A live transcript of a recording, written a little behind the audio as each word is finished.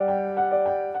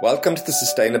Welcome to the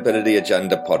Sustainability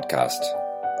Agenda podcast.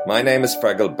 My name is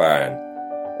Fergal Byrne.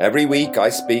 Every week I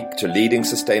speak to leading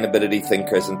sustainability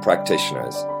thinkers and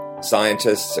practitioners,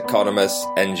 scientists, economists,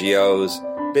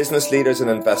 NGOs, business leaders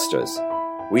and investors.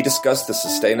 We discuss the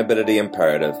sustainability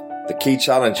imperative, the key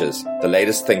challenges, the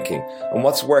latest thinking, and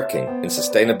what's working in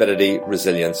sustainability,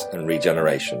 resilience and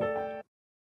regeneration.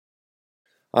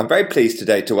 I'm very pleased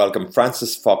today to welcome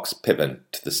Frances Fox Piven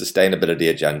to the Sustainability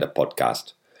Agenda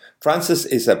podcast. Frances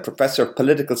is a professor of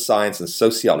political science and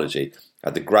sociology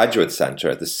at the Graduate Center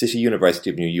at the City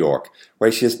University of New York,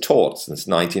 where she has taught since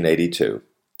 1982.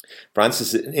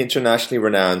 Frances is an internationally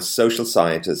renowned social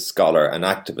scientist, scholar and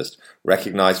activist,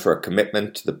 recognized for her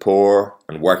commitment to the poor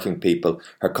and working people,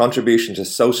 her contribution to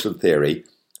social theory,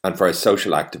 and for her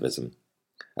social activism.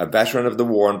 A veteran of the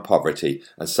war on poverty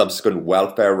and subsequent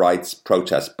welfare rights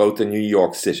protests both in New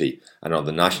York City and on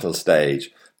the national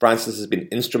stage, Frances has been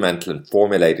instrumental in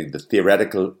formulating the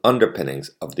theoretical underpinnings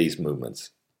of these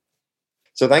movements.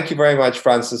 So thank you very much,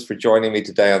 Frances, for joining me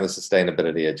today on the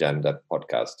Sustainability Agenda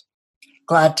podcast.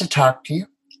 Glad to talk to you.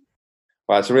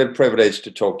 Well, it's a real privilege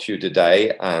to talk to you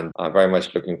today, and I'm very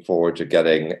much looking forward to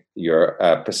getting your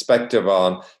perspective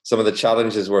on some of the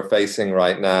challenges we're facing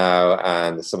right now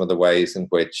and some of the ways in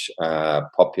which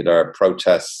popular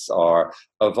protests are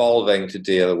evolving to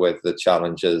deal with the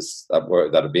challenges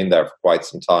that have been there for quite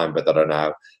some time, but that are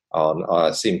now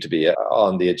seem to be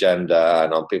on the agenda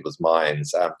and on people's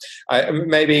minds.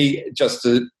 Maybe just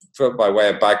by way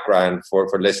of background for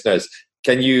listeners,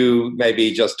 can you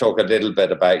maybe just talk a little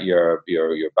bit about your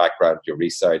background, your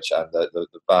research, and the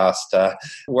vast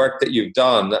work that you've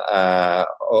done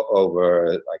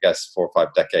over, I guess, 4 or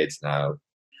 5 decades now?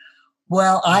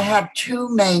 Well, I have two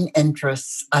main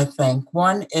interests, I think.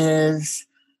 One is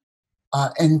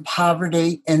in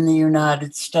poverty in the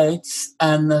United States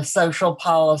and the social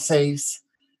policies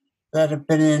that have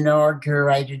been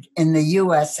inaugurated in the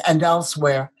U.S. and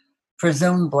elsewhere,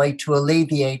 presumably to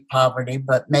alleviate poverty,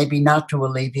 but maybe not to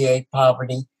alleviate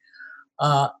poverty.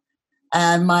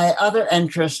 And my other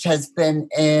interest has been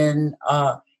in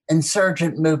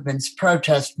insurgent movements,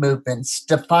 protest movements,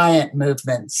 defiant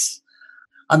movements.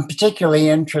 I'm particularly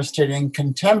interested in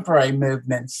contemporary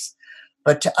movements,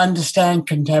 but to understand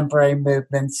contemporary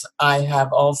movements, I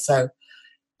have also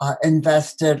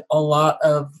invested a lot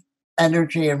of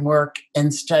energy and work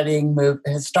in studying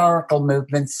historical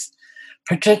movements,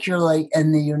 particularly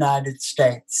in the United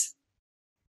States.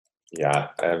 Yeah,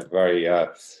 very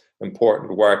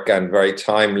important work and very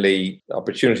timely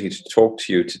opportunity to talk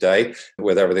to you today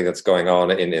with everything that's going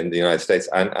on in the United States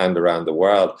and around the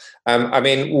world.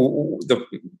 The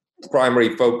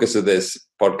primary focus of this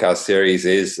podcast series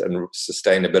is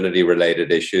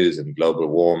sustainability-related issues and global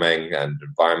warming and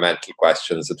environmental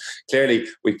questions. And clearly,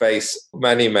 we face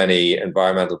many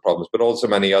environmental problems, but also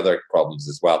many other problems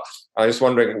as well. I'm just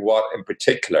wondering what in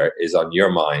particular is on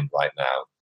your mind right now.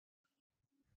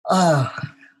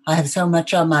 I have so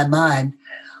much on my mind.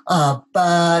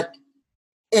 But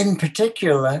in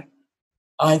particular,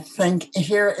 I think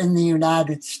here in the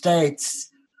United States,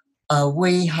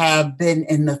 we have been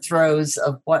in the throes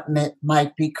of what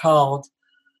might be called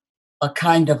a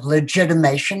kind of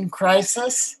legitimation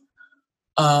crisis,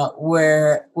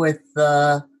 where with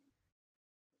both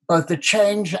the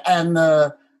change and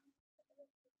the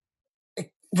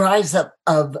rise up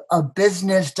of a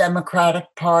business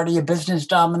Democratic Party, a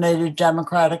business-dominated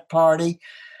Democratic Party,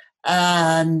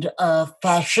 and a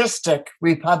fascistic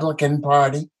Republican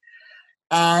Party.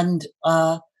 And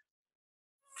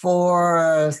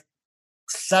for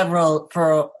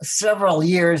several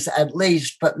years at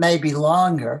least, but maybe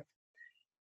longer,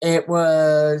 it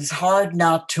was hard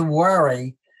not to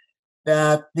worry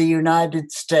that the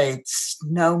United States,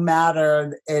 no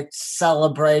matter its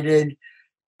celebrated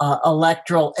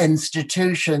electoral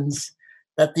institutions,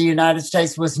 that the United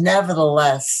States was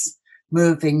nevertheless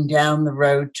moving down the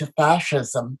road to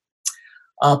fascism,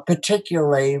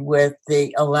 particularly with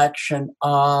the election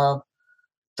of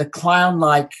the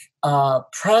clown-like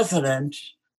president,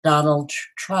 Donald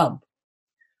Trump.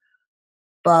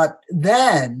 But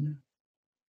then,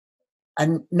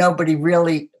 and nobody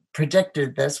really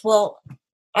predicted this. Well,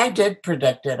 I did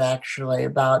predict it actually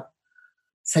about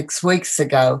 6 weeks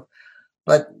ago,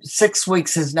 but 6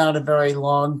 weeks is not a very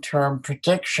long-term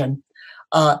prediction.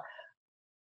 There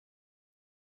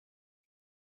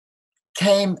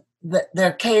came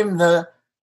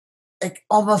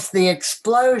almost the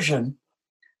explosion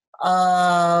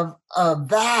of a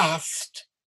vast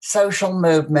social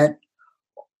movement,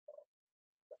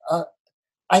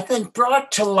 I think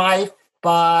brought to life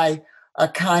by a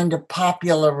kind of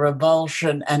popular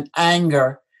revulsion and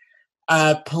anger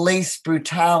at police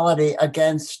brutality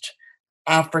against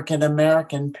African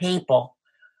American people,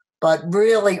 but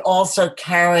really also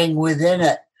carrying within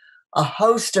it a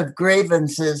host of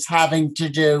grievances having to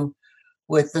do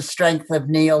with the strength of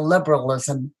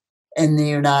neoliberalism in the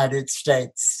United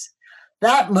States.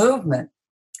 That movement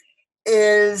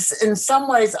is in some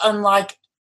ways unlike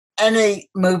any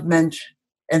movement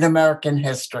in American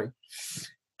history.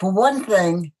 For one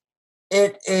thing,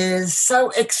 it is so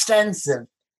extensive.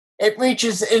 It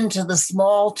reaches into the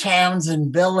small towns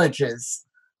and villages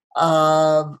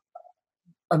of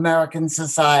American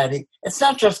society. It's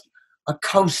not just a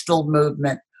coastal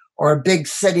movement or a big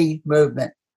city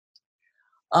movement.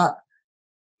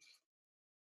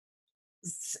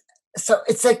 So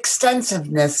its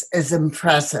extensiveness is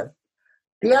impressive.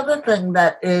 The other thing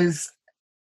that is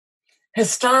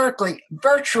historically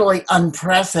virtually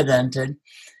unprecedented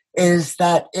is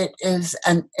that it is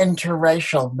an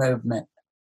interracial movement.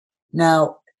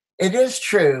 Now, it is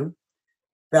true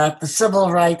that the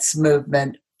civil rights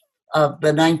movement of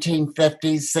the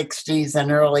 1950s, 60s,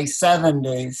 and early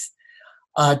 70s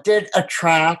did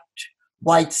attract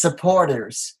white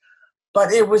supporters,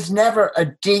 but it was never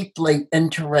a deeply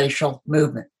interracial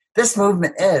movement. This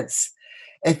movement is.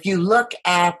 If you look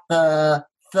at the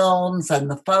films and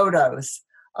the photos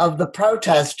of the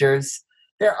protesters,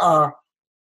 there are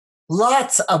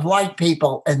lots of white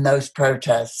people in those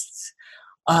protests.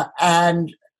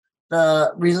 And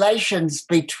the relations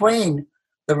between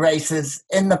the races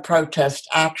in the protest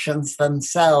actions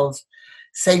themselves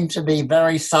seem to be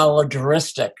very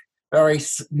solidaristic, very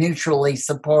mutually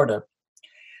supportive.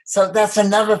 So that's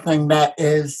another thing that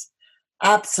is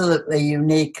absolutely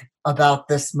unique about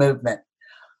this movement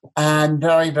and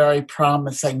very, very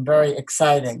promising, very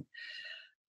exciting,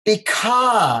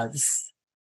 because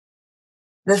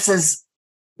this is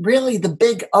really the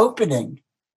big opening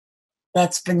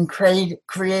that's been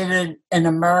created in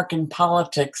American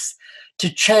politics to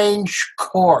change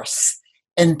course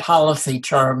in policy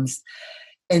terms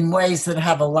in ways that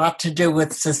have a lot to do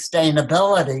with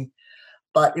sustainability,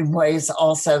 but in ways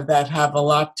also that have a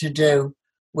lot to do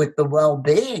with the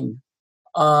well-being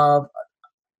of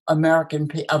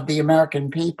the American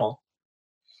people.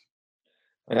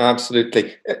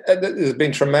 Absolutely. There's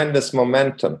been tremendous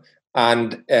momentum,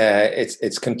 and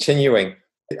it's continuing.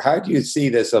 How do you see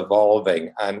this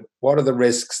evolving, and what are the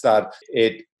risks that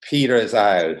it peters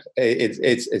out?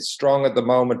 It's strong at the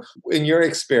moment. In your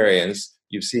experience,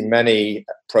 you've seen many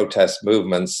protest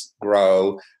movements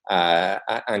grow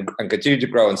and continue to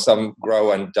grow, and some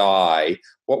grow and die.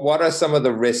 What are some of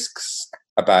the risks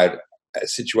about a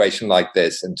situation like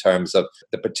this in terms of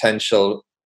the potential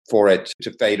for it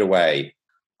to fade away?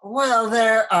 Well,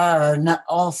 there are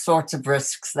all sorts of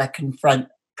risks that confront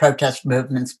protest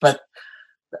movements, but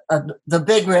the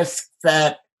big risk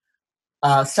that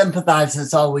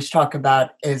sympathizers always talk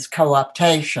about is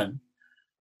co-optation.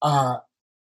 But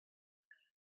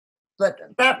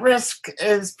that risk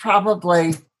is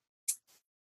probably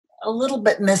a little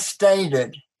bit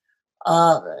misstated.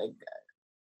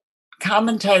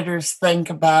 Commentators think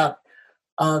about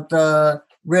the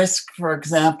risk, for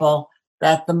example,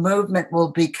 that the movement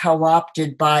will be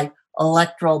co-opted by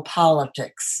electoral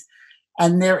politics.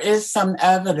 And there is some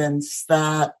evidence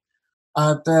that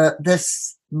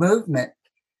this movement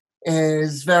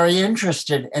is very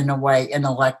interested, in a way, in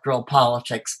electoral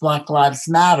politics. Black Lives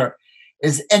Matter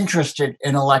is interested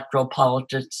in electoral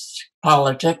politics,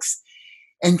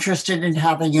 interested in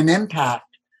having an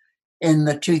impact in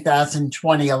the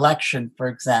 2020 election, for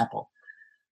example.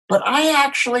 But I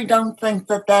actually don't think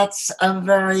that that's a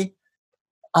very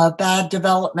bad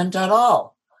development at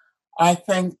all. I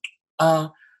think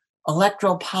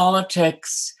electoral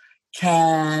politics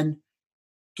can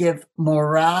give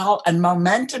morale and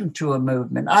momentum to a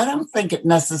movement. I don't think it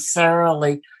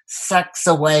necessarily sucks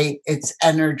away its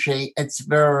energy, its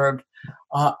verve,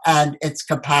 and its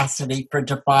capacity for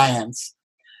defiance.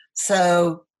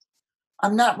 So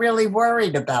I'm not really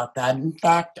worried about that. In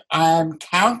fact, I'm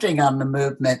counting on the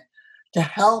movement to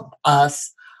help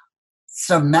us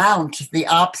surmount the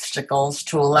obstacles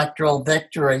to electoral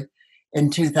victory in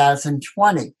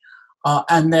 2020.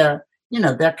 And they're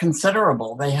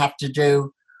considerable. They have to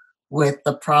do with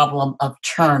the problem of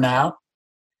turnout,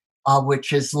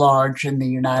 which is large in the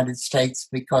United States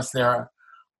because there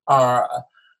are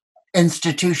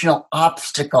institutional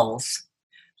obstacles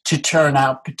to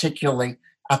turnout, particularly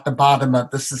at the bottom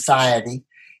of the society,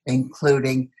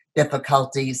 including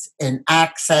difficulties in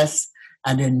access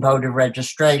and in voter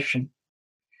registration.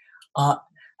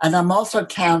 And I'm also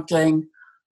counting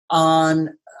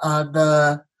on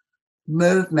the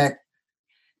movement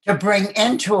to bring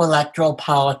into electoral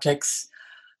politics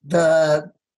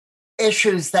the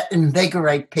issues that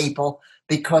invigorate people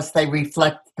because they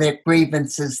reflect the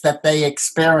grievances that they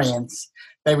experience.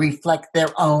 They reflect their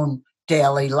own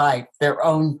daily life, their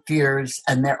own fears,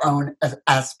 and their own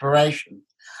aspirations.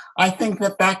 I think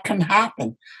that can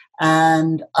happen.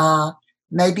 And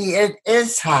maybe it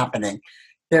is happening.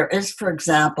 There is, for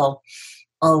example,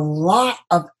 a lot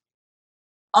of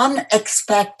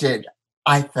unexpected,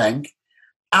 I think,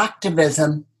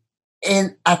 activism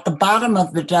at the bottom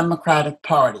of the Democratic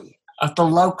Party, at the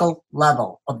local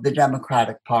level of the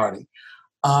Democratic Party.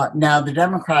 Now, the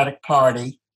Democratic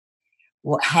Party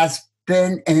has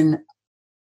been in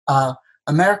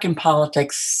American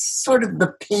politics sort of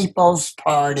the People's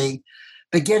Party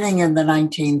beginning in the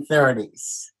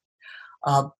 1930s.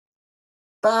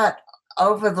 But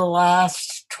over the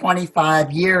last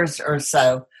 25 years or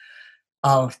so,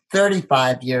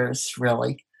 35 years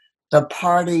really, the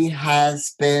party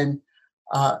has been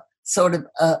sort of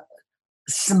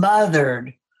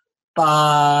smothered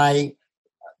by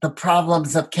the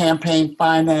problems of campaign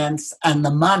finance and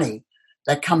the money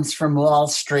that comes from Wall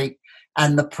Street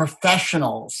and the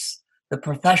professionals, the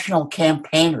professional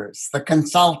campaigners, the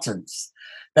consultants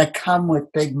that come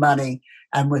with big money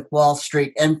and with Wall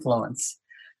Street influence.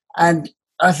 And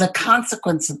as a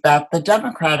consequence of that, the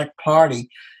Democratic Party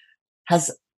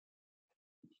has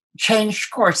changed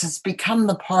course. It's become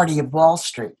the party of Wall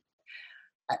Street.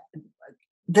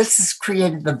 This has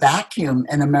created the vacuum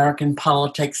in American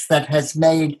politics that has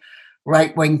made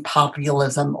right-wing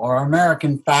populism or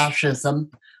American fascism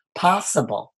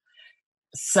possible.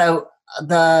 So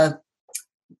the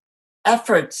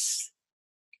efforts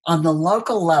on the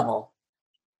local level,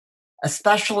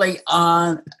 especially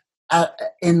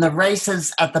in the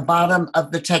races at the bottom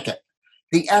of the ticket,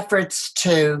 the efforts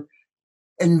to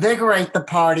invigorate the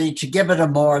party, to give it a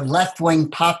more left-wing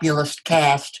populist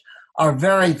cast, are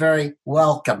very, very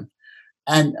welcome.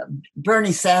 And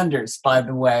Bernie Sanders, by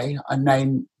the way, a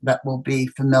name that will be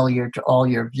familiar to all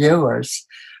your viewers,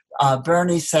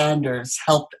 Bernie Sanders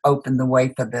helped open the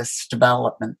way for this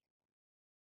development.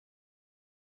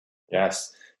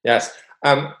 Yes.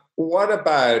 What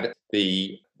about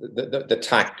the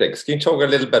tactics? Can you talk a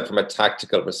little bit from a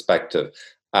tactical perspective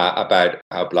about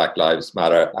how Black Lives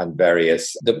Matter and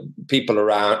the people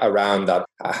around that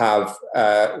have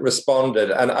responded?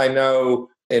 And I know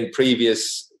in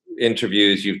previous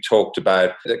interviews you've talked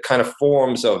about the kind of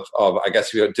forms of I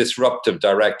guess, disruptive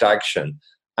direct action.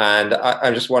 And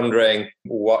I'm just wondering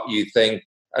what you think,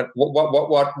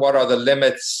 what are the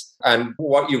limits, and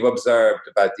what you've observed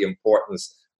about the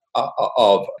importance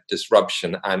of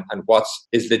disruption, and what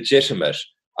is legitimate,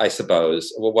 I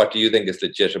suppose. Well, what do you think is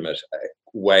legitimate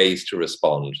ways to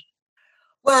respond?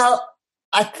 Well,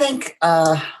 I think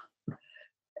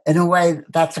in a way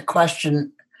that's a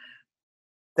question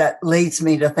that leads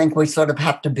me to think we sort of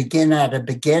have to begin at a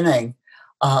beginning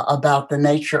about the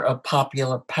nature of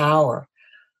popular power.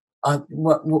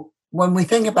 When we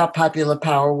think about popular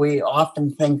power, we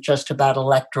often think just about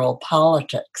electoral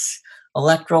politics.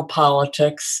 Electoral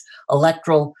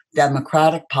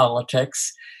democratic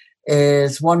politics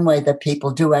is one way that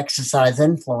people do exercise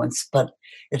influence, but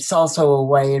it's also a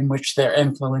way in which their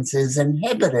influence is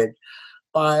inhibited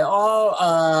by all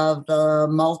of the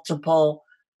multiple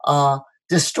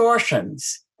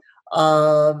distortions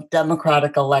of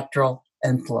democratic electoral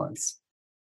influence.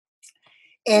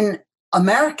 In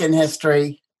American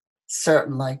history,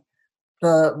 certainly,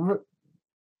 the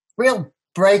real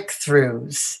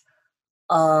breakthroughs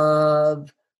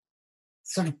of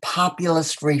sort of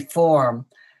populist reform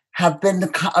have been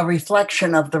a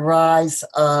reflection of the rise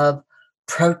of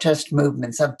protest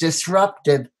movements, of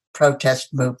disruptive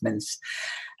protest movements.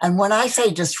 And when I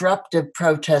say disruptive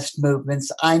protest movements,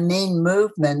 I mean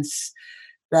movements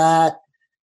that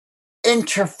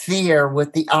interfere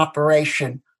with the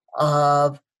operation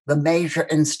of the major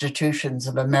institutions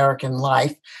of American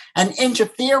life and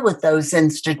interfere with those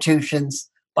institutions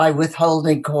by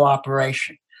withholding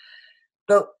cooperation.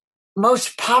 The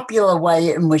most popular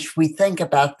way in which we think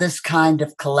about this kind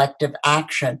of collective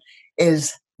action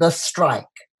is the strike,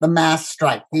 the mass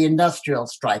strike, the industrial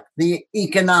strike, the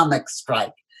economic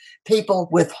strike. People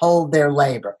withhold their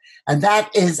labor, and that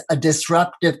is a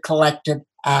disruptive collective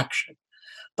action.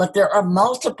 But there are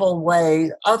multiple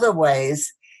other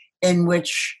ways in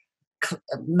which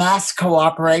mass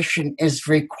cooperation is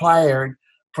required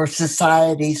for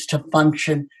societies to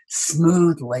function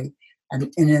smoothly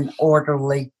and in an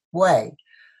orderly way.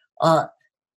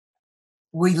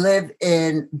 We live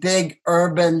in big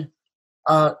urban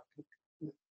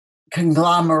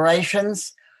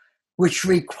conglomerations which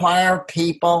require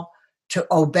people to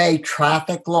obey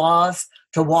traffic laws,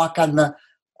 to walk on the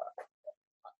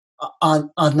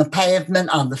on the pavement,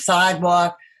 on the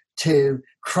sidewalk, to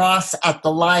cross at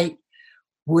the light.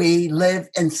 We live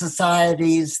in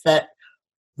societies that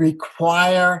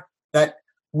require that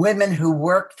women who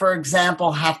work, for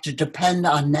example, have to depend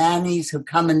on nannies who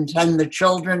come and tend the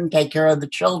children, take care of the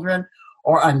children,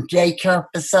 or on daycare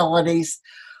facilities.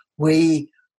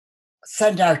 We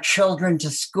send our children to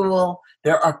school.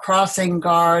 There are crossing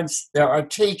guards. There are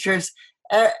teachers.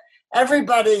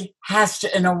 Everybody has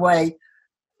to, in a way,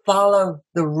 follow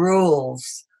the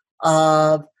rules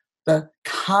of the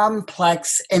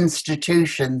complex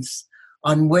institutions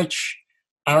on which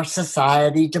our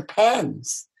society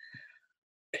depends.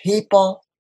 People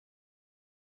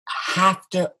have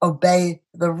to obey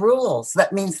the rules.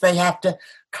 That means they have to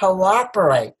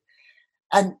cooperate.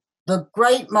 And the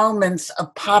great moments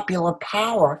of popular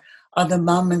power are the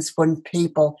moments when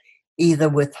people either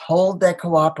withhold their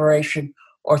cooperation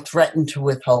or threaten to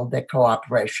withhold their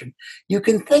cooperation. You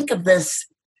can think of this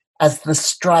as the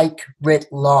strike writ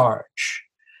large.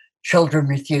 Children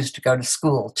refuse to go to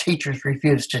school. Teachers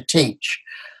refuse to teach.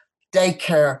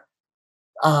 Daycare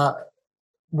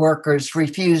workers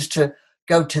refuse to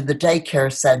go to the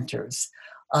daycare centers.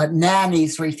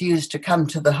 Nannies refuse to come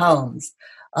to the homes.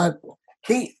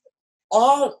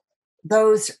 All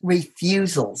those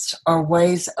refusals are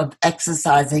ways of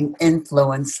exercising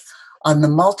influence on the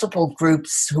multiple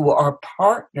groups who are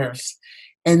partners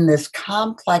in this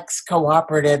complex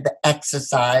cooperative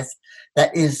exercise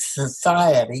that is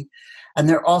society. And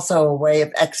they're also a way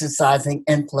of exercising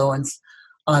influence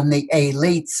on the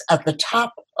elites at the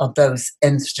top of those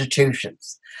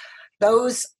institutions.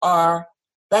 That's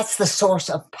the source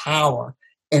of power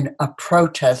in a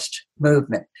protest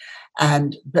movement.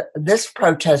 And this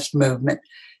protest movement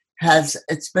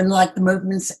it's been like the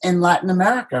movements in Latin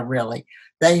America, really.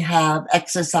 They have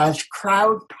exercised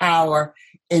crowd power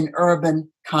in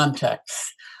urban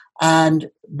contexts,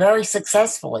 and very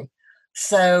successfully.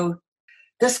 So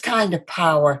this kind of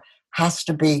power has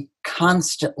to be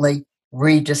constantly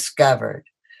rediscovered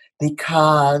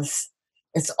because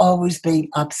it's always being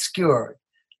obscured,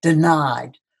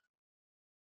 denied,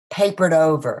 papered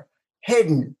over,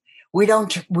 hidden. We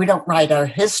don't write our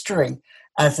history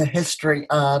as a history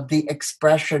of the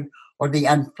expression or the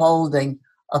unfolding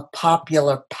of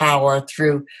popular power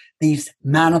through these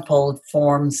manifold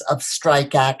forms of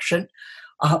strike action,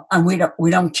 and we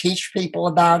don't teach people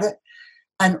about it.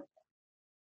 And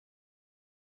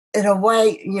in a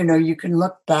way, you can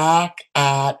look back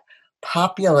at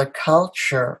popular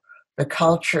culture, the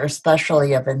culture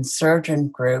especially of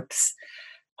insurgent groups,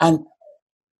 and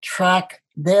track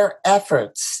their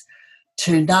efforts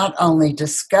to not only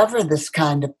discover this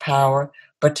kind of power,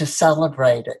 but to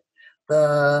celebrate it.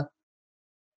 The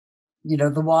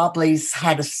Wobblies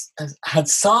had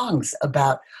songs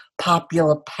about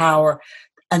popular power,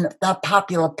 and that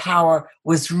popular power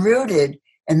was rooted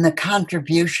in the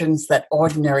contributions that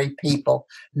ordinary people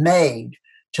made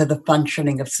to the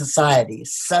functioning of society.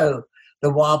 So the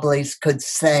Wobblies could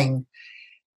sing,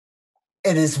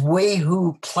 "It is we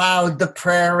who plowed the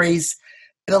prairies,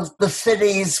 built the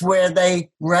cities where they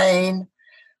reign."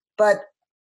 But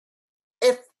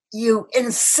if you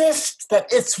insist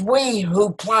that it's we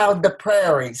who plowed the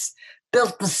prairies,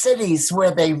 built the cities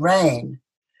where they reign,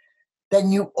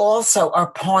 then you also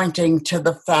are pointing to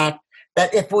the fact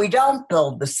that if we don't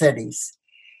build the cities,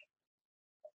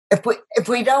 if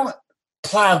we don't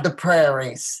plow the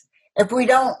prairies, if we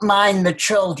don't mind the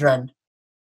children,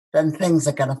 then things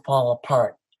are going to fall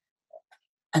apart.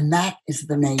 And that is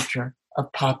the nature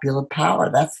of popular power.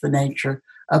 That's the nature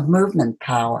of movement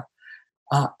power.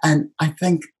 And I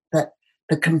think that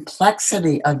the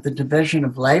complexity of the division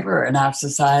of labor in our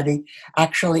society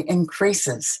actually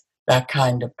increases that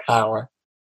kind of power.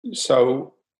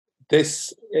 So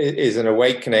this is an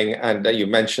awakening, and you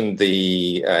mentioned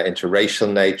the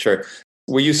interracial nature.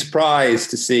 Were you surprised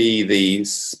to see the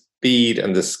speed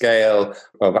and the scale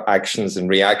of actions and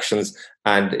reactions?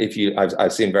 And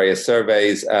I've seen various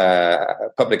surveys,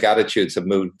 public attitudes have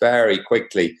moved very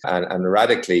quickly and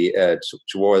radically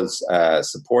towards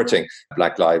supporting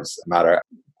Black Lives Matter.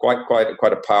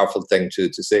 Quite a powerful thing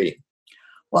to see.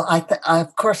 Well,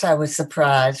 of course I was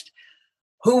surprised.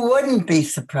 Who wouldn't be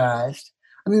surprised?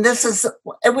 I mean,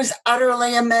 it was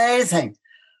utterly amazing.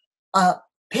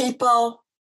 People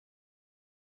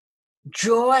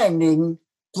joining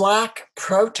Black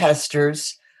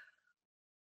protesters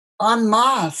en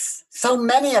masse, so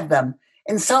many of them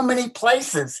in so many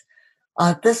places.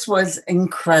 This was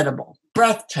incredible,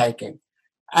 breathtaking.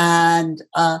 And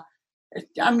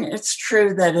it's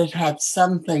true that it had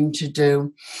something to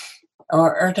do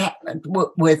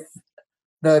with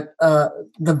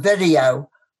the video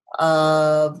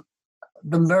of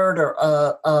the murder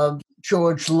of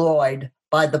George Floyd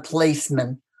by the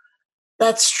policeman.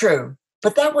 That's true.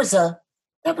 But that was a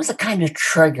kind of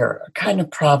trigger, a kind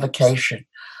of provocation.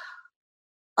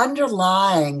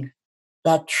 Underlying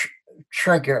that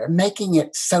trigger, making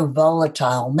it so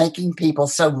volatile, making people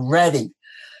so ready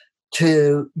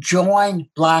to join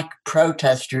Black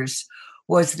protesters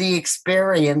was the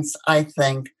experience, I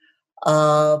think,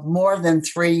 of more than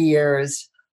 3 years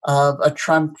of a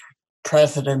Trump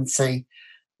presidency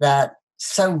that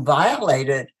so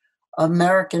violated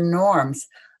American norms.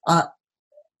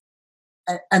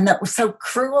 And that was so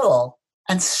cruel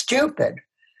and stupid.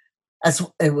 As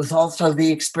it was also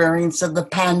the experience of the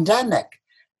pandemic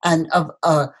and of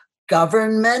a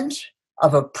government,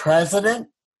 of a president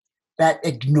that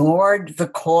ignored the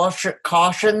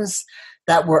cautions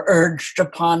that were urged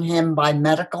upon him by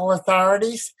medical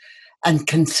authorities and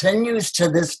continues to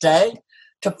this day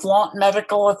to flaunt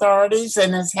medical authorities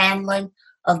in his handling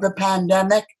of the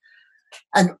pandemic.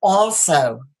 And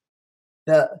also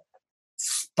the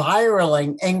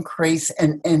spiraling increase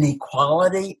in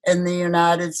inequality in the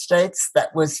United States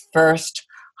that was first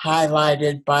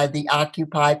highlighted by the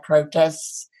Occupy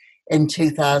protests in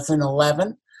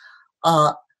 2011.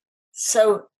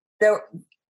 So there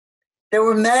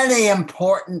were many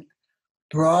important,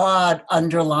 broad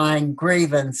underlying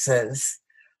grievances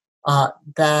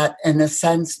that, in a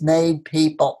sense, made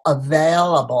people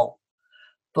available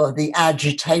for the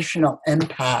agitational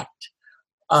impact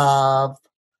of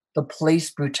the police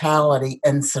brutality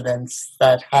incidents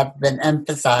that have been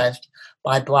emphasized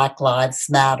by Black Lives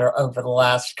Matter over the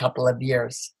last couple of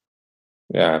years.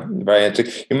 Yeah, very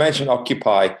interesting. You mentioned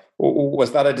Occupy.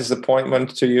 Was that a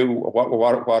disappointment to you?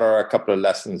 What are a couple of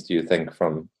lessons, do you think,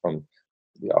 from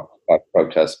the Occupy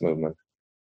protest movement?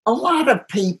 A lot of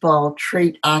people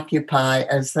treat Occupy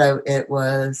as though it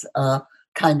was a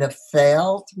kind of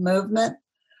failed movement.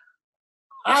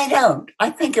 I don't. I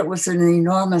think it was an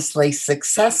enormously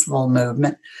successful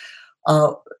movement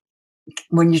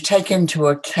when you take into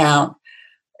account,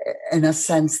 in a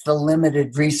sense, the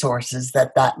limited resources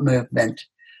that movement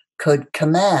could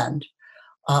command.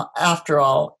 After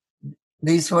all,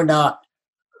 these were not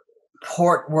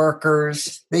port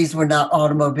workers, these were not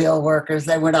automobile workers,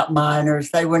 they were not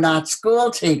miners, they were not school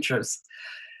teachers.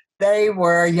 They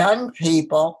were young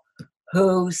people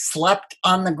who slept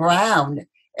on the ground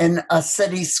in a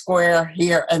city square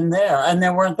here and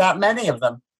there weren't that many of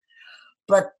them.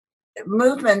 But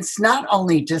movements not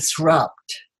only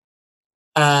disrupt,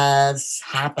 as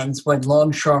happens when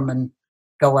longshoremen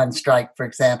go on strike, for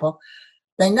example,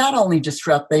 they not only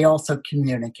disrupt, they also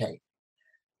communicate.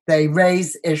 They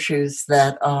raise issues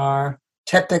that are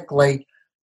typically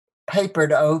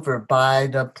papered over by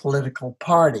the political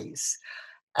parties.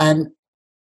 And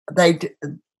they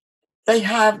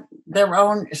have their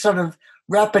own sort of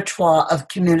repertoire of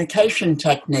communication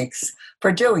techniques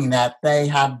for doing that. They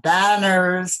have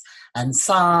banners and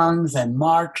songs and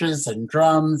marches and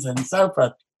drums and so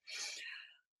forth.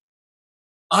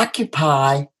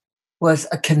 Occupy was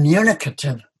a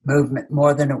communicative movement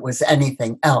more than it was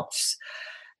anything else.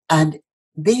 And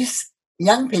these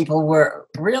young people were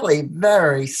really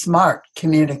very smart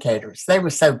communicators. They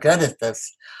were so good at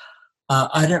this.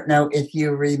 I don't know if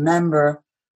you remember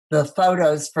the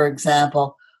photos, for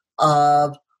example,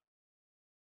 of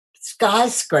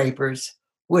skyscrapers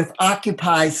with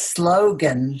Occupy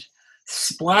slogans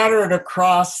splattered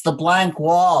across the blank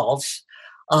walls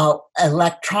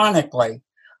electronically.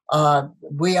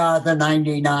 We are the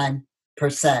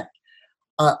 99%.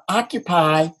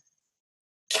 Occupy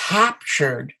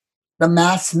captured the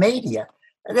mass media.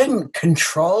 They didn't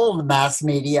control the mass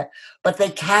media, but they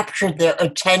captured their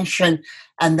attention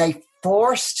and they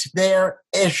forced their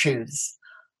issues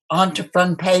onto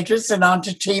front pages and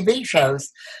onto TV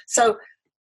shows. So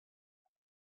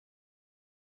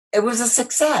it was a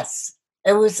success.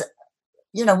 It was,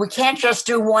 we can't just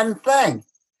do one thing.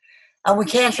 And we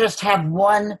can't just have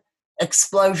one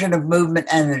explosion of movement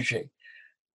energy.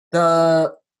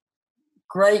 The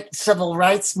great civil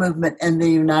rights movement in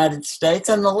the United States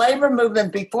and the labor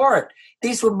movement before it,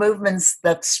 these were movements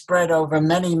that spread over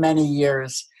many, many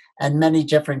years and many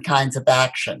different kinds of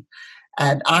action.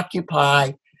 And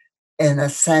Occupy, in a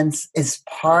sense, is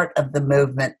part of the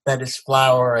movement that is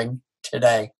flowering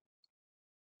today.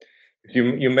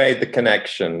 You made the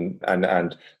connection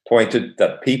and pointed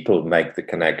that people make the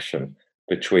connection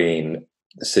between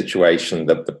the situation,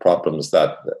 the problems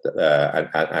that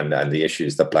and the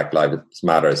issues that Black Lives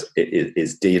Matter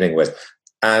is dealing with,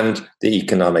 and the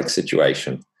economic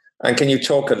situation. And can you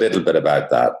talk a little bit about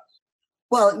that?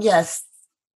 Well, yes.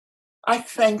 I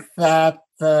think that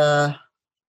the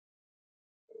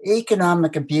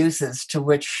economic abuses to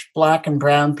which Black and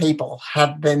brown people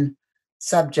have been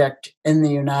subject in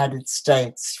the United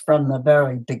States from the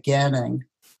very beginning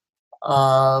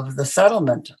of the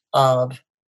settlement of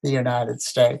the United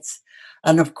States.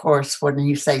 And of course, when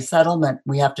you say settlement,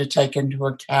 we have to take into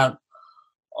account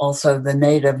also the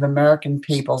Native American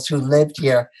peoples who lived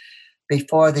here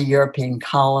before the European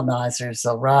colonizers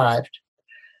arrived.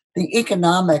 The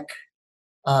economic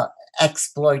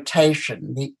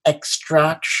exploitation, the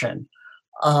extraction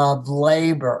of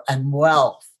labor and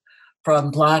wealth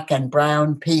from Black and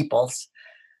brown peoples,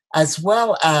 as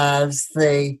well as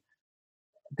the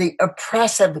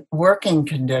oppressive working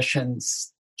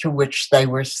conditions to which they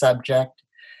were subject.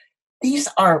 These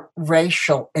are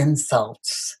racial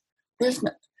insults.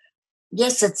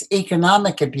 Yes, it's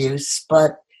economic abuse,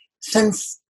 but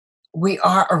since we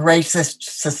are a racist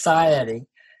society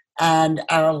and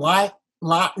our lot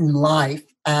in life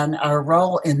and our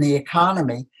role in the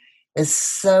economy is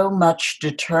so much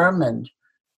determined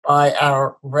by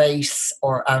our race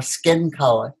or our skin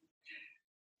color,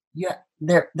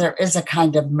 there is a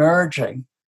kind of merging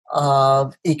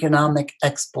of economic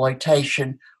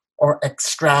exploitation or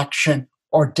extraction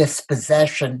or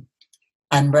dispossession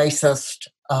and racist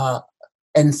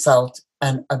insult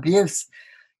and abuse.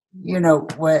 You know,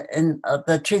 in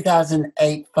the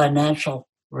 2008 financial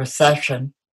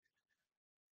recession,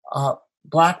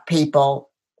 Black people,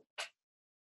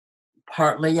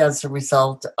 partly as a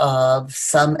result of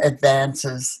some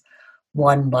advances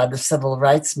won by the civil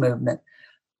rights movement,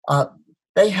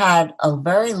 they had a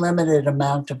very limited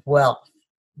amount of wealth,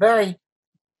 very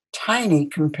tiny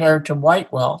compared to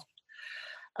white wealth,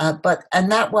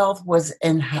 and that wealth was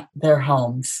in their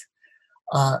homes,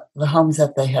 the homes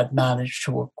that they had managed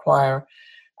to acquire,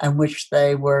 and which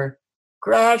they were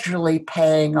gradually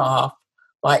paying off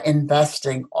by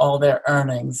investing all their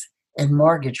earnings in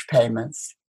mortgage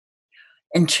payments.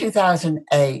 In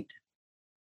 2008,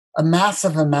 a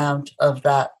massive amount of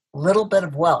that little bit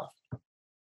of wealth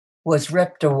was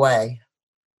ripped away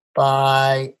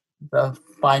by the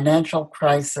financial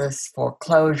crisis,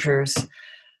 foreclosures.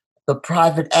 The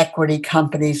private equity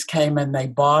companies came and they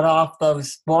bought up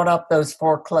those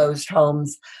foreclosed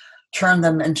homes, turned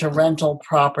them into rental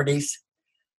properties.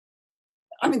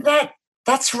 I mean,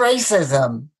 that's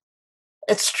racism.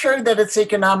 It's true that it's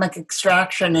economic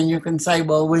extraction, and you can say,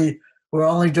 well, we're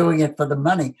only doing it for the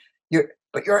money.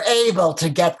 But you're able to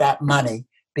get that money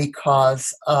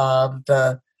because of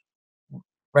the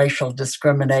racial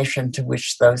discrimination to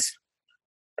which those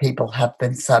people have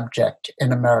been subject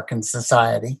in American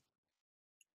society.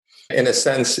 In a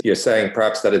sense, you're saying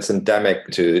perhaps that it's endemic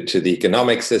to the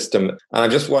economic system. And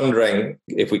I'm just wondering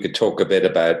if we could talk a bit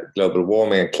about global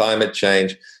warming and climate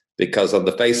change, because on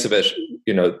the face of it,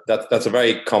 you know, that's a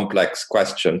very complex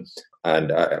question.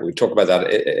 And we talk about that,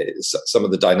 some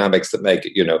of the dynamics that make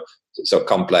it, you know, so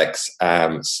complex,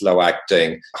 slow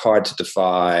acting, hard to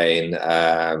define,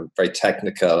 very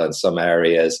technical in some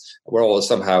areas. We're all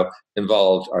somehow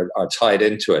involved or tied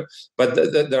into it. But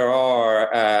there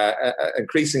are an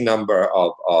increasing number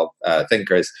of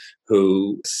thinkers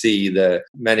who see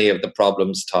many of the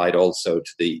problems tied also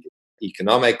to the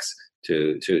economics,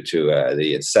 to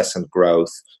the incessant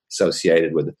growth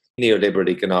associated with neoliberal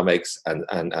economics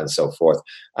and so forth.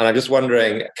 And I'm just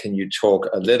wondering, can you talk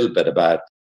a little bit about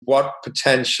what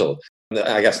potential,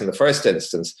 I guess in the first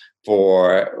instance,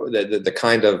 for the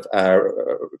kind of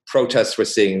protests we're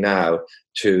seeing now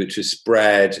to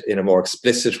spread in a more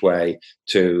explicit way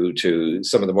to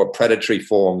some of the more predatory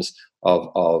forms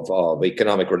of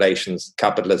economic relations,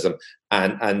 capitalism,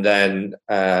 and then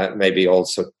maybe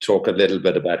also talk a little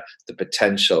bit about the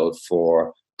potential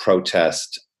for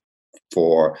protest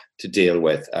to deal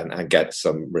with and get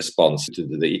some response to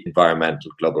the environmental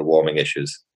global warming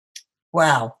issues.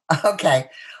 Wow. Okay.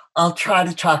 I'll try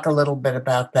to talk a little bit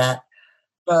about that.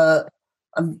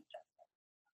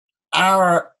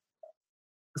 Our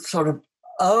sort of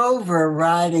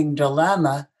overriding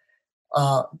dilemma,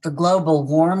 the global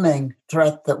warming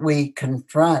threat that we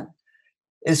confront,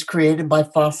 is created by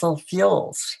fossil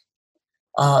fuels.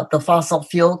 The fossil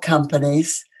fuel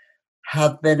companies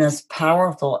have been as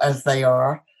powerful as they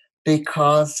are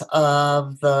because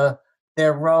of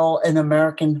their role in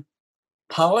American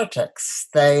politics.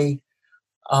 They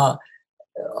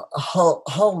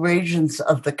whole regions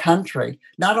of the country,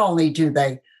 not only do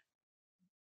they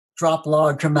drop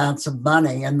large amounts of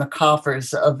money in the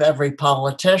coffers of every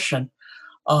politician,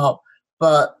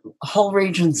 but whole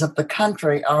regions of the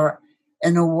country are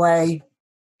in a way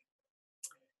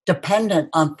dependent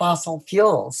on fossil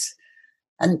fuels.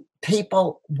 And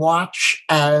people watch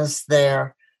as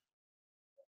their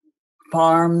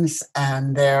farms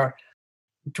and their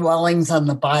dwellings on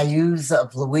the bayous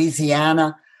of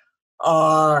Louisiana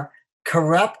are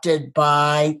corrupted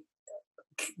by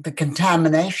the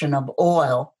contamination of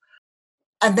oil,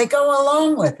 and they go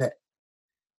along with it.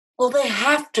 Well, they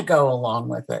have to go along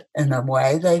with it in a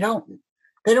way. They don't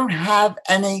have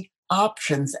any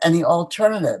options, any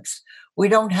alternatives. We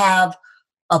don't have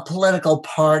a political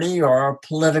party or a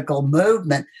political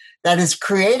movement that is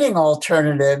creating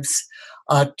alternatives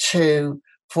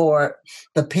for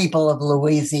the people of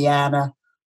Louisiana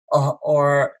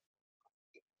or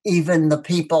even the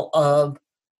people of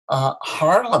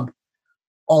Harlem,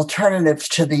 alternatives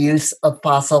to the use of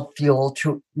fossil fuel,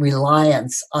 to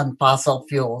reliance on fossil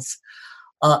fuels.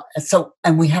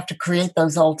 And we have to create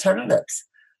those alternatives.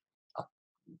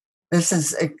 This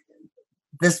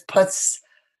puts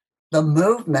the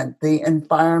movement, the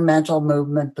environmental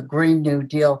movement, the Green New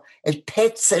Deal, it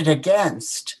pits it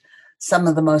against some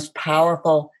of the most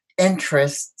powerful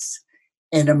interests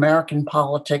in American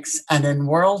politics and in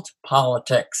world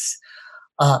politics.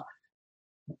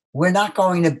 We're not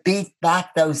going to beat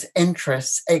back those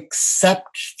interests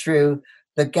except through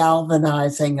the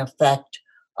galvanizing effect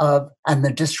and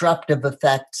the disruptive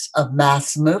effects of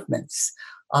mass movements.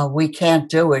 We can't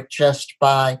do it just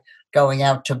by going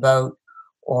out to vote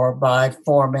or by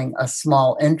forming a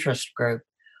small interest group,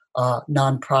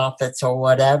 nonprofits or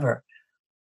whatever.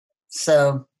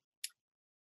 So,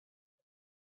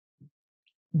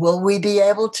 will we be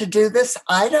able to do this?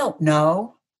 I don't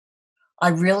know. I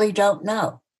really don't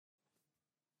know.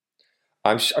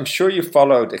 I'm sure you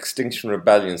followed Extinction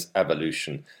Rebellion's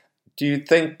evolution. Do you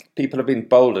think people have been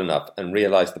bold enough and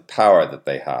realized the power that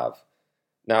they have?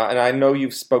 Now, and I know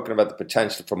you've spoken about the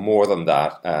potential for more than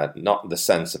that, not in the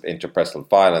sense of interpersonal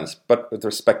violence, but with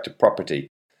respect to property.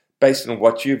 Based on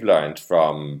what you've learned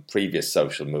from previous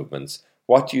social movements,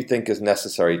 what do you think is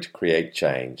necessary to create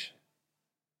change?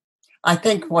 I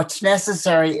think what's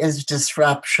necessary is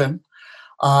disruption.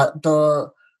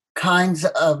 The kinds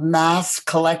of mass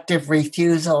collective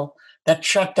refusal that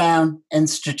shut down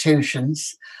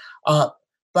institutions. But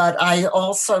I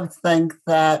also think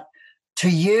that to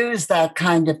use that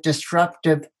kind of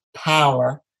disruptive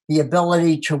power, the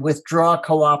ability to withdraw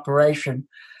cooperation,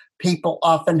 people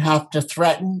often have to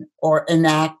threaten or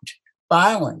enact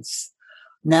violence.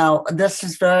 Now, this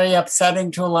is very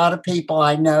upsetting to a lot of people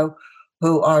I know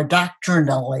who are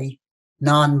doctrinally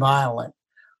nonviolent.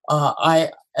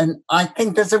 I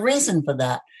think there's a reason for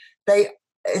that.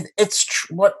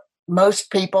 What most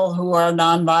people who are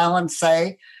nonviolent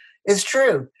say is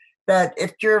true, that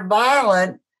if you're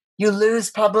violent, you lose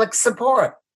public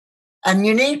support. And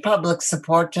you need public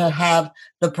support to have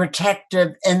the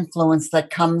protective influence that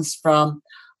comes from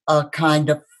a kind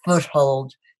of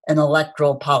foothold in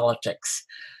electoral politics.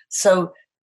 So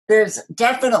there's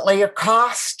definitely a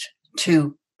cost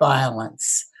to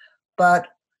violence, but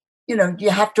you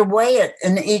have to weigh it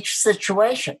in each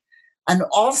situation. And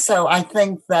also, I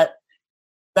think that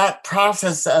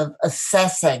process of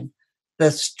assessing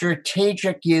the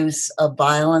strategic use of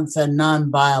violence and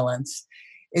nonviolence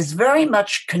is very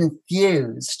much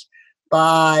confused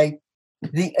by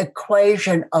the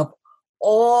equation of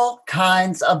all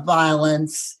kinds of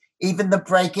violence, even the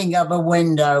breaking of a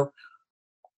window,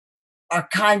 are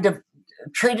kind of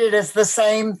treated as the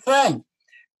same thing.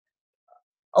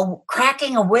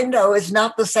 Cracking a window is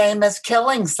not the same as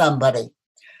killing somebody.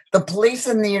 The police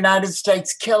in the United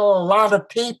States kill a lot of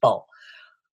people.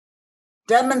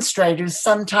 Demonstrators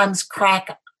sometimes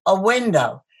crack a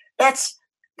window.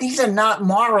 These are not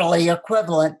morally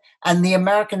equivalent, and the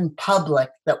American public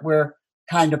that we're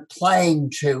kind of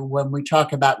playing to when we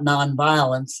talk about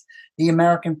nonviolence, the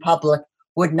American public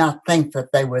would not think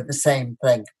that they were the same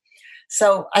thing.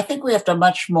 So I think we have to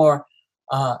much more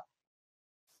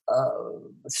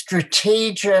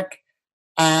strategic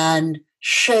and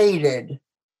shaded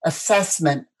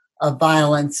assessment of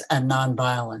violence and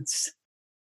nonviolence.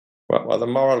 Well, the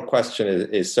moral question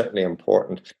is certainly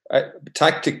important.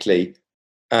 Tactically,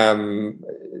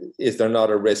 is there not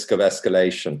a risk of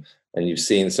escalation? And you've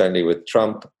seen certainly with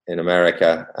Trump in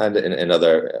America and in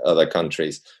other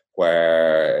countries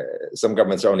where some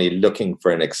governments are only looking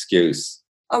for an excuse.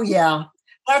 Oh, yeah,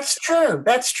 that's true.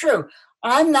 That's true.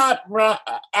 I'm not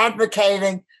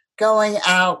advocating going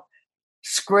out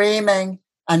screaming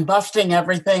and busting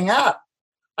everything up.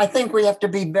 I think we have to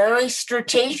be very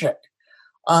strategic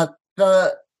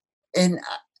in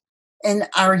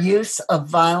our use of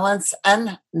violence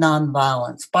and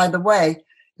nonviolence. By the way,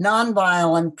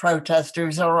 nonviolent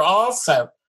protesters are also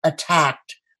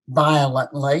attacked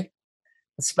violently,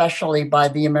 especially by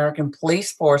the American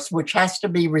police force, which has to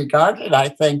be regarded, I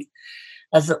think,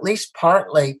 as at least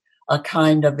partly a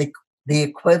kind of the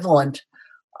equivalent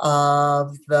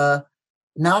of the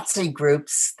Nazi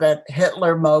groups that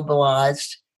Hitler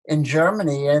mobilized in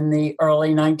Germany in the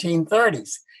early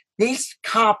 1930s. These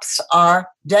cops are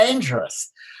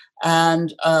dangerous.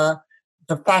 And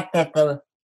the fact that the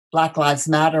Black Lives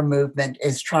Matter movement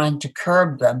is trying to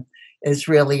curb them is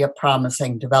really a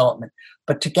promising development.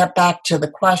 But to get back to the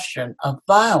question of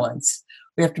violence,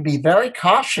 we have to be very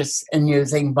cautious in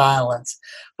using violence.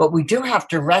 But we do have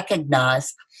to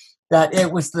recognize that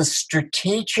it was the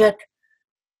strategic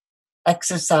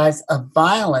exercise of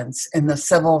violence in the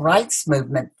civil rights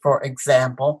movement, for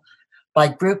example, by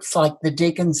groups like the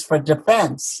Deacons for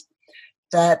Defense,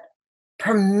 that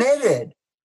permitted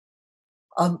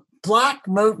a Black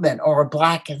movement or a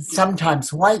Black and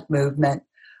sometimes white movement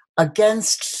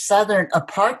against Southern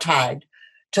apartheid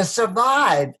to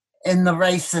survive in the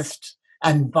racist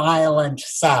and violent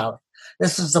South.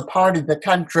 This was a part of the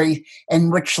country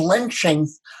in which lynching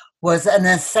was an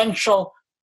essential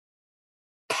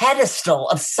pedestal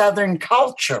of Southern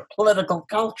culture, political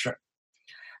culture.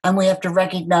 And we have to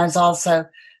recognize also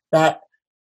that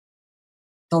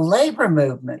the labor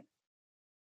movement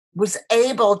was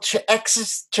able to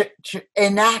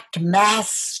enact mass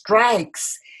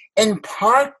strikes in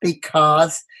part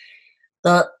because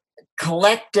the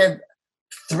collective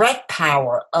threat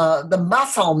power, the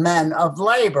muscle men of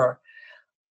labor,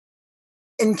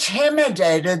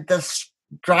 intimidated the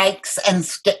strikes and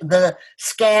the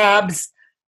scabs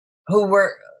who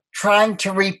were trying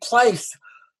to replace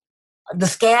the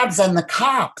scabs and the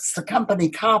cops, the company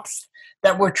cops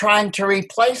that were trying to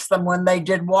replace them when they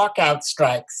did walkout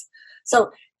strikes.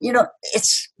 So,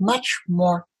 it's much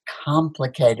more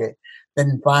complicated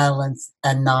than violence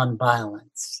and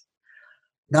nonviolence.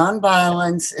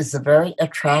 Nonviolence is a very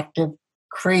attractive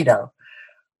credo.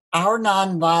 Our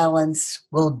nonviolence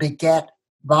will beget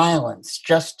violence,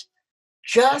 just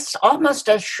almost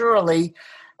as surely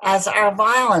as our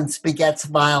violence begets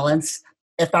violence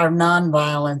if our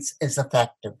nonviolence is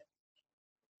effective.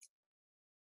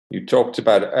 You talked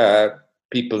about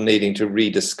people needing to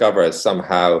rediscover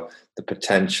somehow the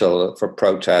potential for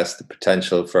protest, the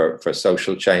potential for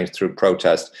social change through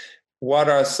protest. What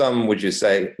are some, would you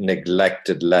say,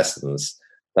 neglected lessons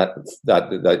that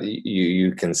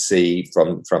you can see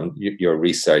from your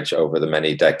research over the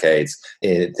many decades,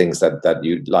 things that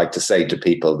you'd like to say to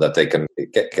people that they can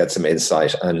get some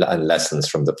insight and lessons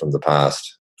from the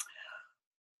past?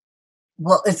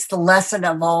 Well, it's the lesson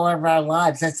of all of our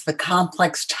lives. It's the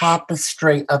complex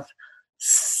tapestry of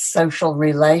social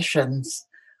relations,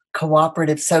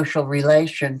 cooperative social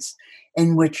relations,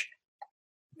 in which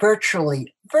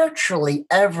virtually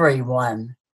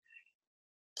everyone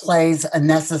plays a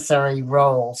necessary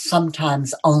role,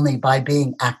 sometimes only by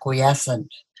being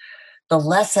acquiescent. The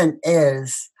lesson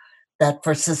is that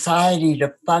for society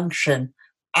to function,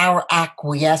 our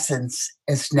acquiescence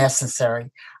is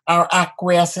necessary. Our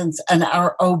acquiescence and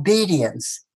our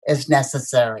obedience is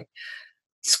necessary.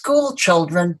 School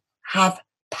children have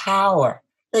power.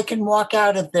 They can walk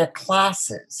out of their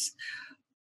classes.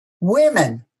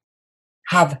 Women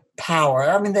have power.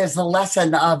 I mean, there's the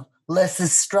lesson of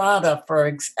Lysistrata, for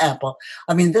example.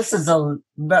 I mean, this is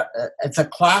it's a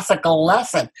classical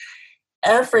lesson.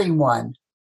 Everyone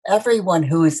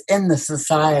who is in the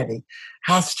society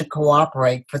has to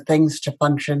cooperate for things to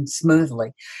function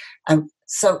smoothly. And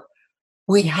so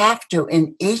we have to,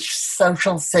 in each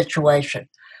social situation,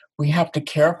 we have to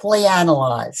carefully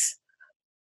analyze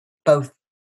both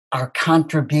our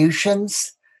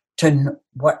contributions to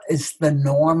what is the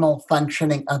normal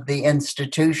functioning of the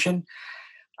institution,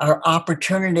 our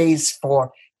opportunities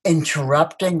for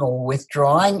interrupting or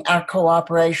withdrawing our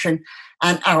cooperation,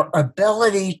 and our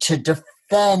ability to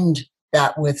defend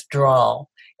that withdrawal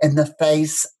in the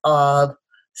face of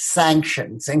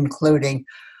sanctions, including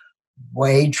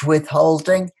wage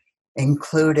withholding,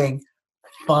 including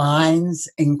fines,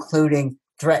 including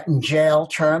threatened jail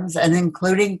terms, and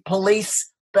including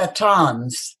police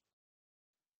batons.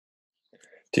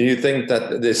 Do you think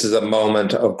that this is a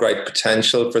moment of great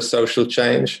potential for social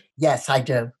change? Yes, I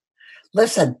do.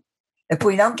 Listen, if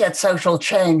we don't get social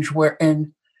change, we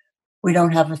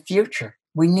don't have a future.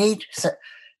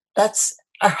 That's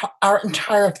our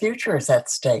entire future is at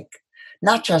stake,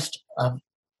 not just of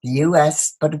the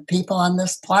U.S., but of people on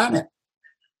this planet.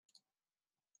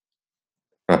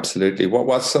 Absolutely.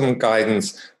 What's some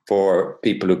guidance for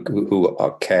people who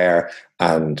care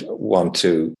and want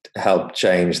to help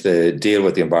change deal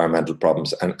with the environmental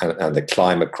problems and the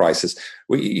climate crisis?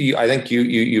 I think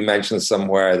you mentioned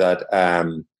somewhere that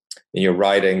in your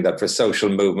writing that for social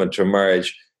movement to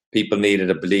emerge, people needed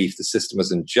a belief the system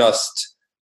was unjust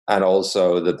and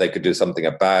also that they could do something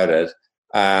about it.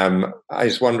 I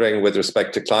was wondering, with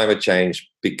respect to climate change,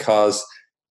 because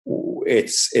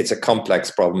it's a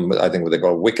complex problem. I think what they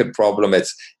call a wicked problem.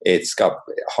 It's got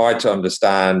hard to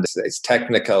understand. It's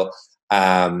technical,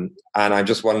 and I'm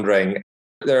just wondering,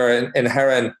 there are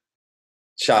inherent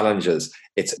challenges.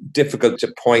 It's difficult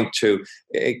to point to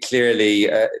clearly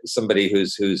somebody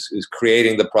who's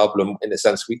creating the problem. In a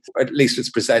sense, at least it's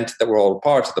presented that we're all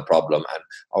part of the problem, and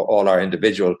all our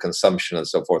individual consumption and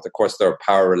so forth. Of course, there are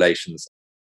power relations.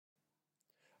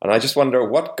 And I just wonder,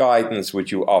 what guidance would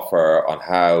you offer on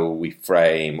how we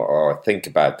frame or think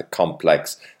about the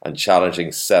complex and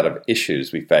challenging set of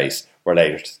issues we face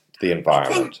related to the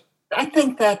environment? I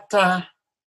think that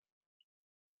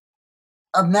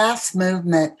a mass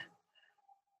movement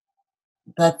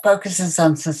that focuses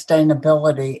on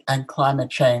sustainability and climate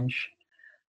change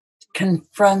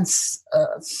confronts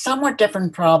somewhat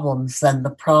different problems than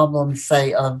the problems,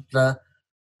 say, of the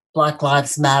Black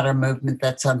Lives Matter movement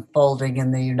that's unfolding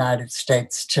in the United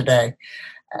States today.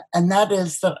 And that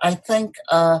is that I think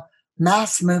a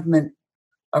mass movement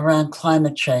around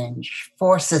climate change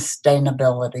for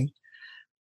sustainability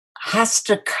has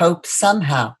to cope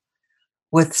somehow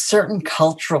with certain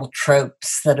cultural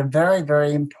tropes that are very,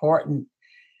 very important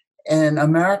in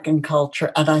American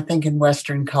culture, and I think in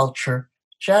Western culture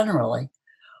generally.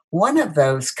 One of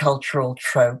those cultural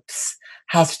tropes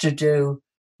has to do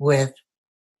with,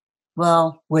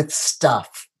 well, with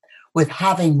stuff, with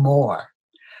having more,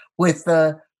 with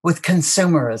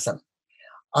consumerism.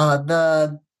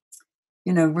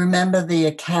 Remember the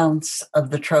accounts of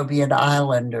the Trobriand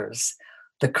Islanders,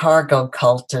 the cargo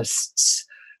cultists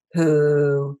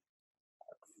who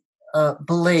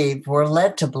were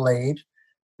led to believe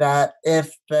that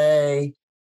if they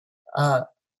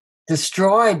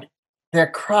destroyed their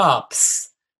crops,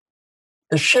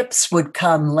 the ships would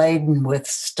come laden with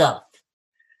stuff,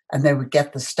 and they would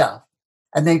get the stuff,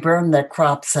 and they burned their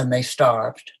crops and they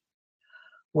starved.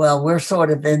 Well, we're sort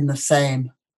of in the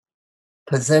same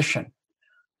position.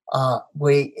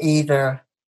 We either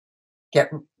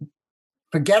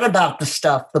forget about the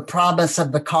stuff, the promise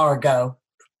of the cargo,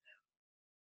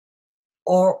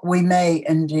 or we may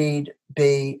indeed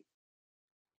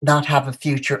not have a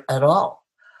future at all.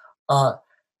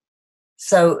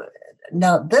 So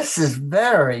now this is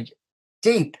very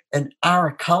deep in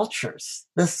our cultures,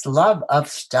 this love of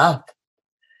stuff.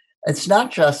 It's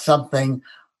not just something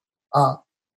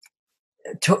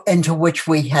into which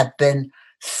we have been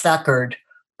suckered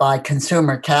by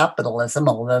consumer capitalism,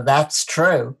 although that's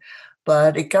true,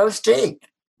 but it goes deep,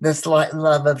 this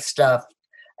love of stuff.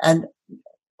 And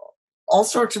all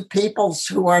sorts of peoples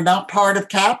who are not part of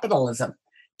capitalism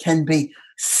can be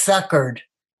suckered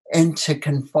into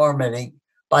conformity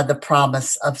by the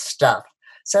promise of stuff.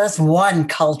 So that's one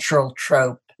cultural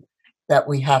trope that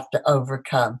we have to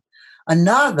overcome.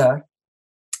 Another,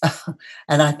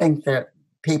 and I think that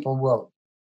people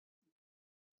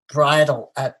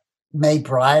may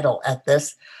bridle at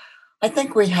this, I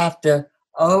think we have to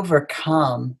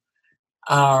overcome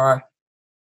our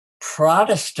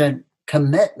Protestant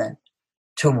commitment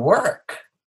to work,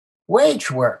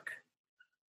 wage work.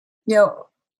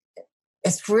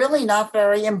 It's really not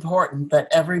very important that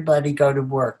everybody go to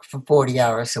work for 40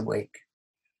 hours a week.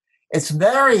 It's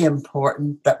very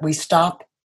important that we stop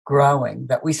growing,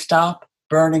 that we stop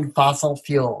burning fossil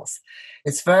fuels.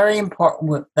 It's very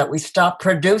important that we stop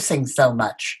producing so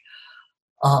much,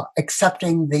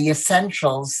 accepting the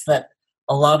essentials that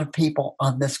a lot of people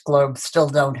on this globe still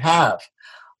don't have.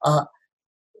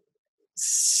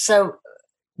 So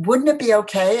wouldn't it be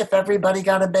okay if everybody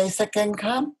got a basic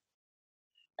income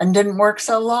and didn't work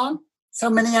so long, so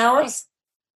many hours?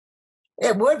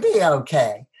 It would be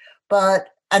okay,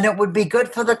 and it would be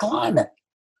good for the climate.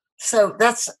 So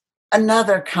that's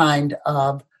another kind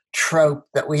of trope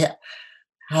that we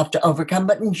have to overcome.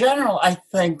 But in general, I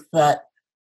think that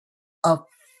a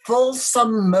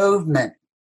fulsome movement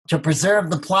to preserve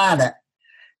the planet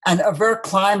and avert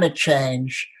climate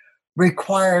change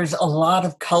requires a lot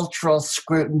of cultural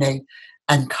scrutiny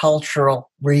and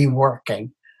cultural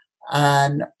reworking.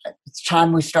 And it's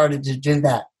time we started to do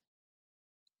that.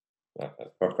 Yeah,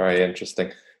 very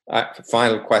interesting.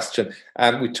 Final question.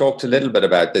 We talked a little bit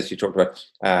about this. You talked about,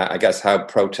 I guess, how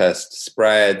protest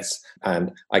spreads,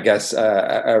 and I guess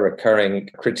a recurring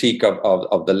critique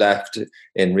of the left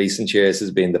in recent years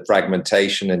has been the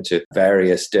fragmentation into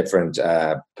various different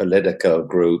political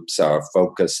groups or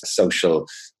focused social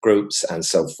groups and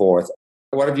so forth.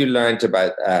 What have you learned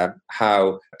about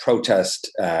how protest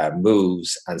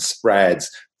moves and spreads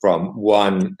from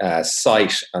one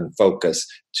site and focus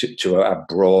to a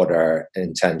broader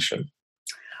intention?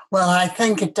 Well, I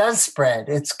think it does spread.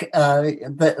 It's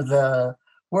the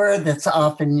word that's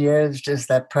often used is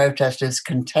that protest is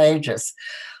contagious,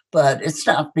 but it's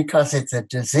not because it's a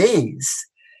disease.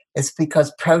 It's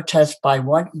because protest by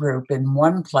one group in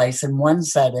one place, in one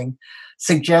setting,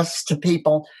 suggests to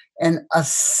people in a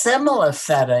similar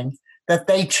setting that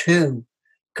they too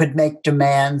could make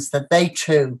demands, that they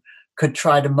too could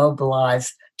try to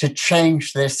mobilize to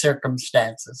change their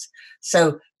circumstances.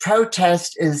 So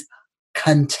protest is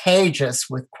contagious,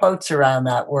 with quotes around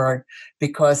that word,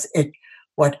 because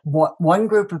what one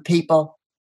group of people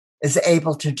is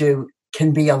able to do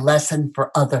can be a lesson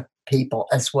for other people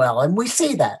as well. And we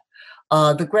see that.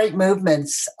 The great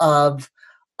movements of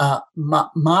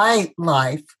my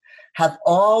life have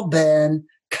all been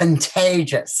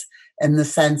contagious in the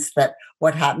sense that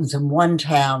what happens in one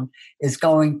town is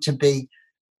going to be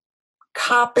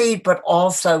copied, but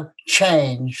also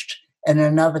changed in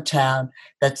another town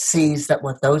that sees that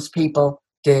what those people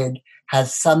did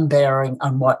has some bearing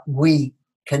on what we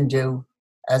can do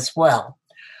as well.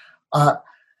 But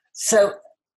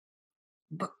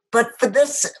for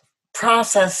this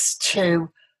process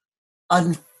to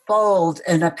unfold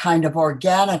in a kind of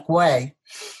organic way,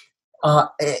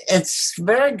 it's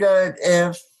very good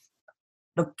if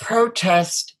the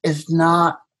protest is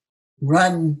not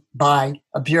run by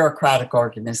a bureaucratic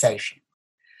organization.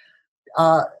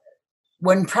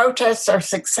 When protests are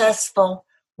successful,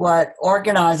 what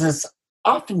organizers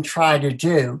often try to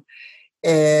do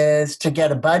is to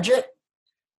get a budget,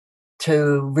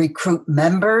 to recruit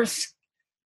members,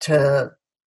 to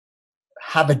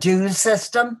have a dues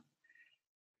system,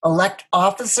 elect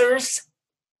officers,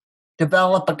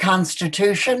 develop a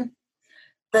constitution.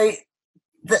 They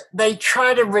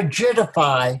try to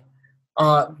rigidify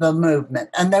the movement.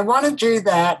 And they want to do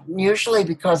that usually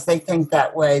because they think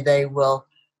that way they will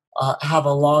have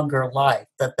a longer life,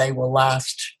 that they will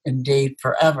last indeed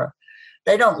forever.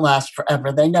 They don't last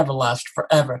forever. They never last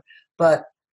forever. But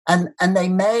and they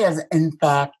may, in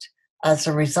fact, as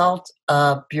a result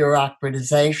of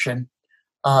bureaucratization,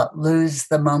 lose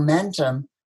the momentum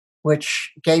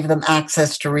which gave them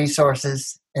access to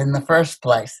resources in the first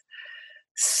place.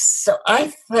 So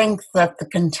I think that the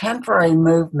contemporary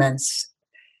movements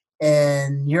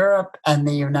in Europe and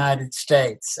the United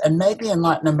States, and maybe in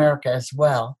Latin America as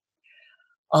well,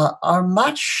 are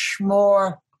much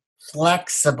more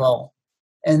flexible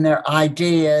in their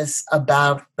ideas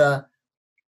about the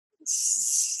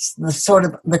sort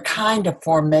of the kind of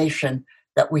formation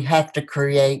that we have to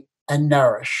create and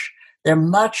nourish. They're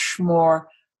much more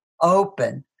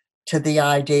open to the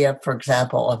idea, for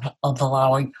example, of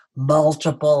allowing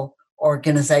multiple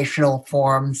organizational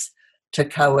forms to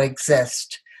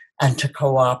coexist and to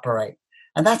cooperate.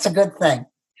 And that's a good thing,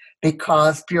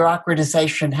 because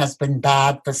bureaucratization has been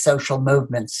bad for social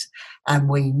movements, and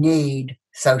we need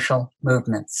social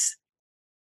movements.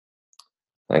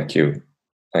 Thank you.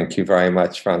 Thank you very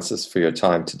much, Frances, for your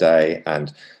time today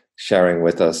and sharing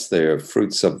with us the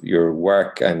fruits of your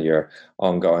work and your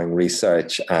ongoing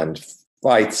research and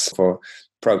fights for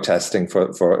protesting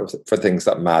for things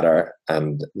that matter,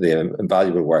 and the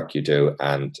invaluable work you do.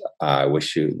 And I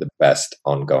wish you the best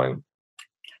ongoing.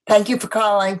 Thank you for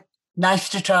calling. Nice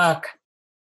to talk.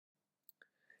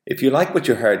 If you like what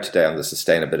you heard today on the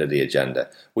Sustainability Agenda,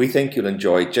 we think you'll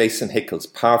enjoy Jason Hickel's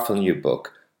powerful new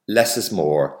book, Less is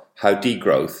More: How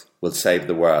Degrowth Will Save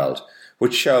the World,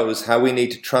 which shows how we need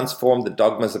to transform the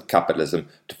dogmas of capitalism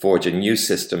to forge a new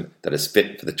system that is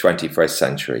fit for the 21st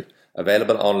century.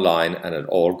 Available online and at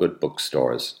all good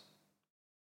bookstores.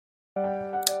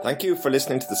 Thank you for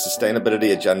listening to the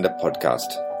Sustainability Agenda podcast.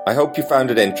 I hope you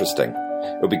found it interesting.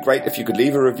 It would be great if you could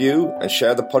leave a review and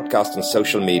share the podcast on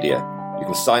social media. You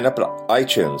can sign up at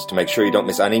iTunes to make sure you don't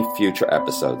miss any future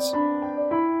episodes.